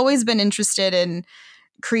people have always been interested in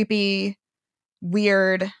creepy,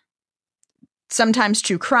 weird, sometimes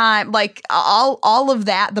true crime, all of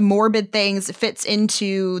that, the morbid things fits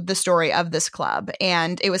into the story of this club.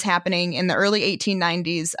 And it was happening in the early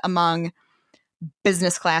 1890s among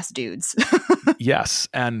business class dudes. Yes.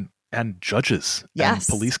 And judges, yes,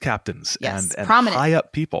 and police captains, yes, and prominent, high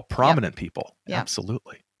up people, prominent yep, people. Yep.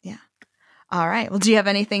 Absolutely. Yeah. All right. Well, do you have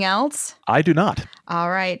anything else? I do not. All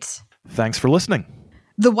right. Thanks for listening.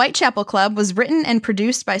 The Whitechapel Club was written and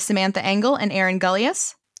produced by Samantha Engel and Aaron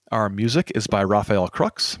Gullius. Our music is by Raphael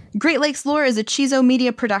Crux. Great Lakes Lore is a Chizo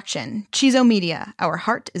Media production. Chizo Media, our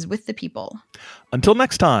heart is with the people. Until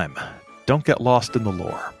next time, don't get lost in the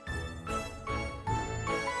lore.